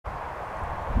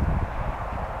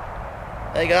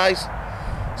Hey guys,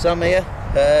 Sam here.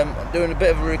 I'm doing a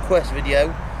bit of a request video.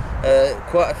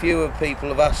 Quite a few of people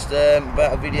have asked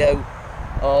about a video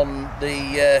on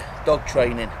the dog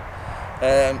training.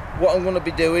 What I'm going to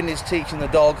be doing is teaching the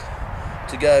dog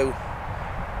to go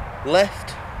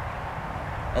left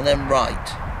and then right.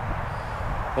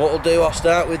 What I'll do, I'll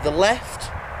start with the left,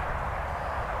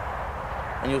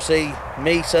 and you'll see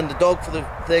me send the dog for the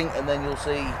thing, and then you'll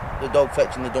see the dog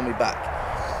fetching the dummy back.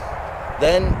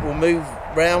 Then we'll move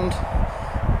round,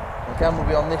 the camera will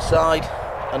be on this side,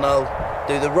 and I'll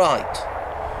do the right.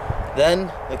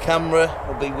 Then the camera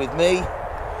will be with me,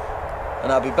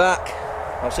 and I'll be back.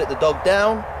 I'll sit the dog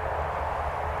down,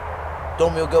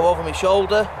 dummy will go over my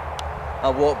shoulder,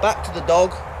 I'll walk back to the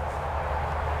dog,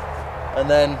 and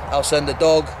then I'll send the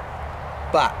dog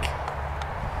back.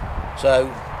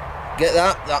 So get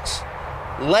that, that's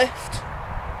left,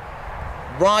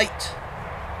 right,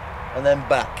 and then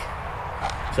back.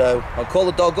 So I'll call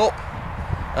the dog up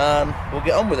and we'll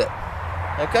get on with it.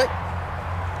 Okay?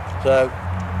 So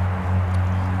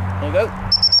there we go.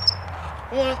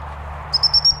 Come on.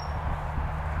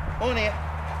 Come on here.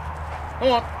 Come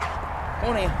on. Come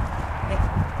on here.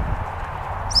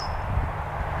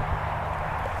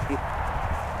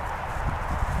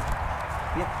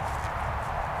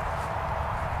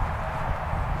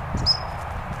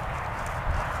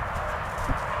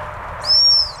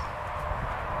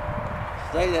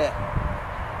 Stay there.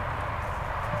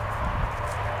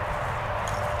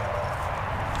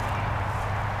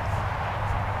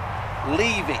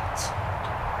 Leave it.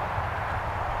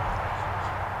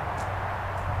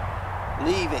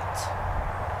 Leave it.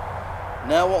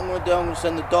 Now what I'm going to do, I'm going to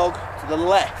send the dog to the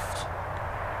left.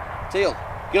 Teal,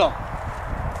 get on.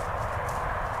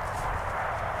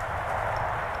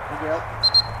 Good girl.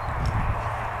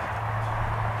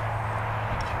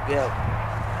 Good girl.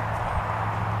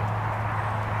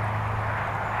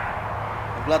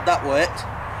 I'm glad that worked.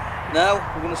 Now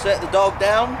we're going to set the dog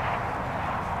down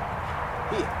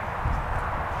here.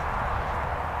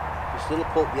 He's still a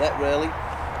pup yet, really.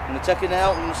 I'm going to take it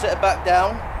out, I'm going to set it back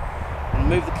down, I'm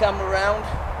going to move the camera around,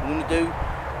 I'm going to do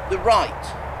the right.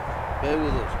 Bear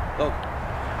with us. Dog.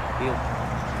 Heel.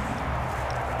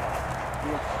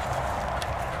 Heel.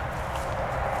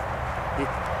 Heel.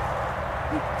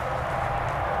 Heel.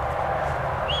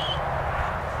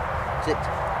 Sit.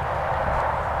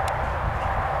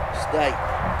 Stay.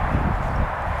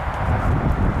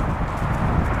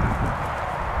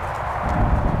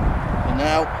 And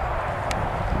now,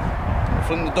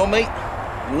 fling the dummy,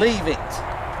 leave it.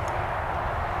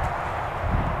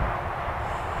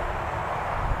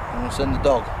 I'm going to send the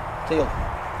dog. Teal.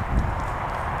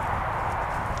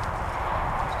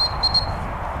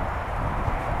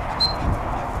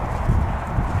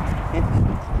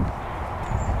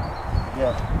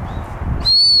 Yeah.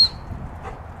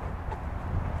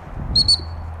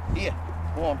 Here,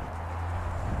 go on.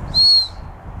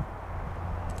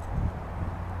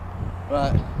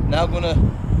 Right, now I'm going to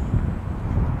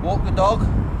walk the dog,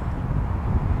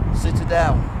 sit her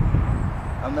down,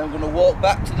 and then I'm going to walk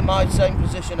back to my same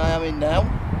position I am in now.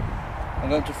 I'm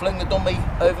going to fling the dummy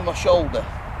over my shoulder,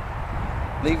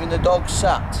 leaving the dog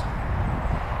sat,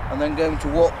 and then going to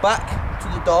walk back to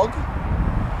the dog,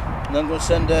 and then I'm going to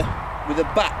send her with a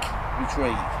back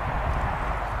retrieve.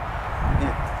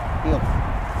 Here, here.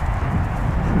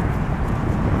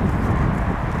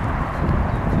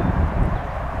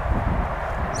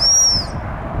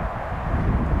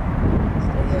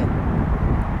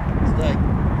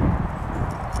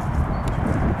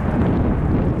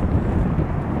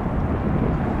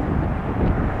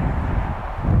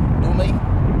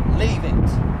 Leave it.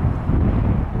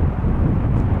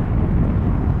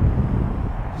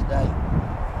 Stay.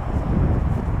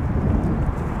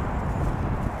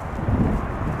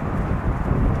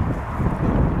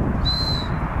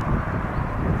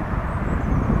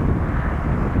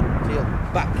 Teal,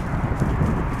 back.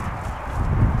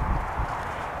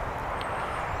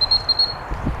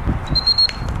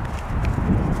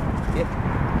 Yep.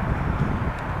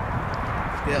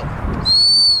 Go.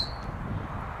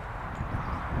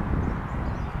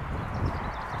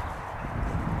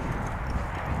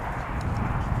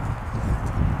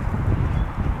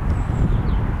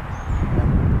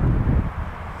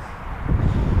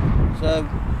 So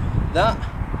that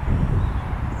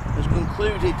has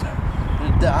concluded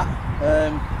with that.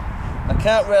 I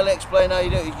can't really explain how you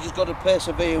do it, you just got to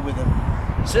persevere with them.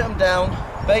 Sit them down,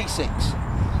 basics.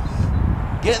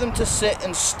 Get them to sit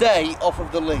and stay off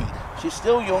of the lead. She's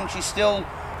still young, she still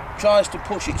tries to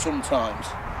push it sometimes.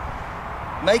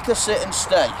 Make her sit and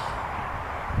stay.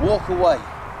 Walk away.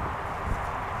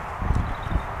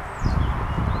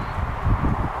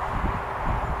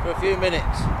 for a few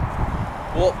minutes.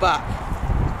 Walk back.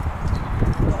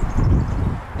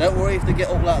 Don't worry if they get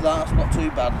up like that, it's not too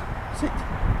bad. Sit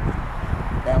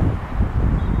down.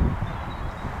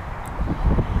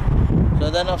 So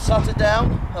then I've sat her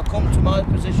down, I've come to my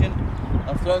position,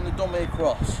 I've thrown the dummy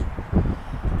across.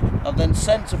 I've then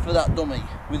sent her for that dummy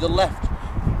with the left.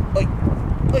 Oi,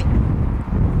 oi.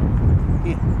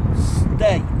 Here,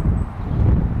 stay.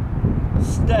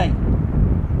 Stay.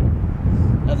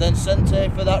 I've then sent her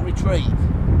for that retrieve.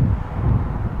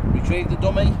 Retrieve the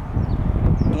dummy.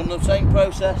 Done the same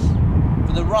process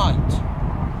for the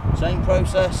right. Same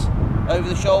process over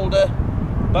the shoulder,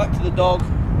 back to the dog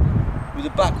with a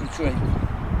back retrieve.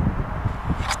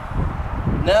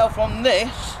 Now from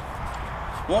this,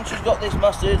 once she's got this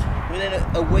mastered within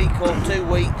a week or 2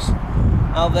 weeks,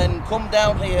 I'll then come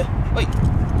down here. Wait.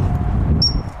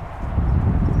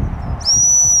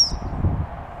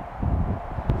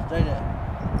 Stay there.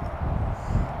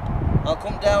 I'll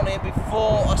come down here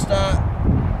before I start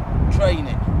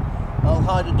training. I'll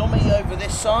hide a dummy over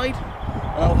this side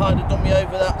and I'll hide a dummy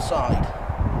over that side,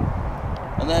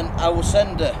 and then I will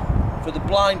send her for the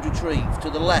blind retrieve to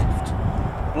the left,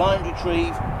 blind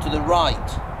retrieve to the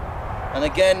right, and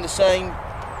again the same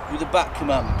with the back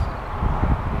command.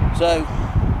 So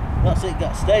that's it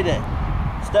guys, stay there,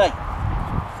 stay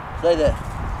there.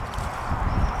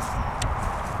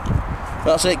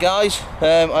 That's it guys.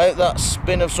 I hope that's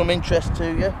been of some interest to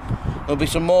you. There'll be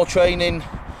some more training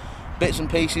bits and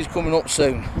pieces coming up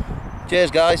soon. Cheers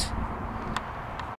guys.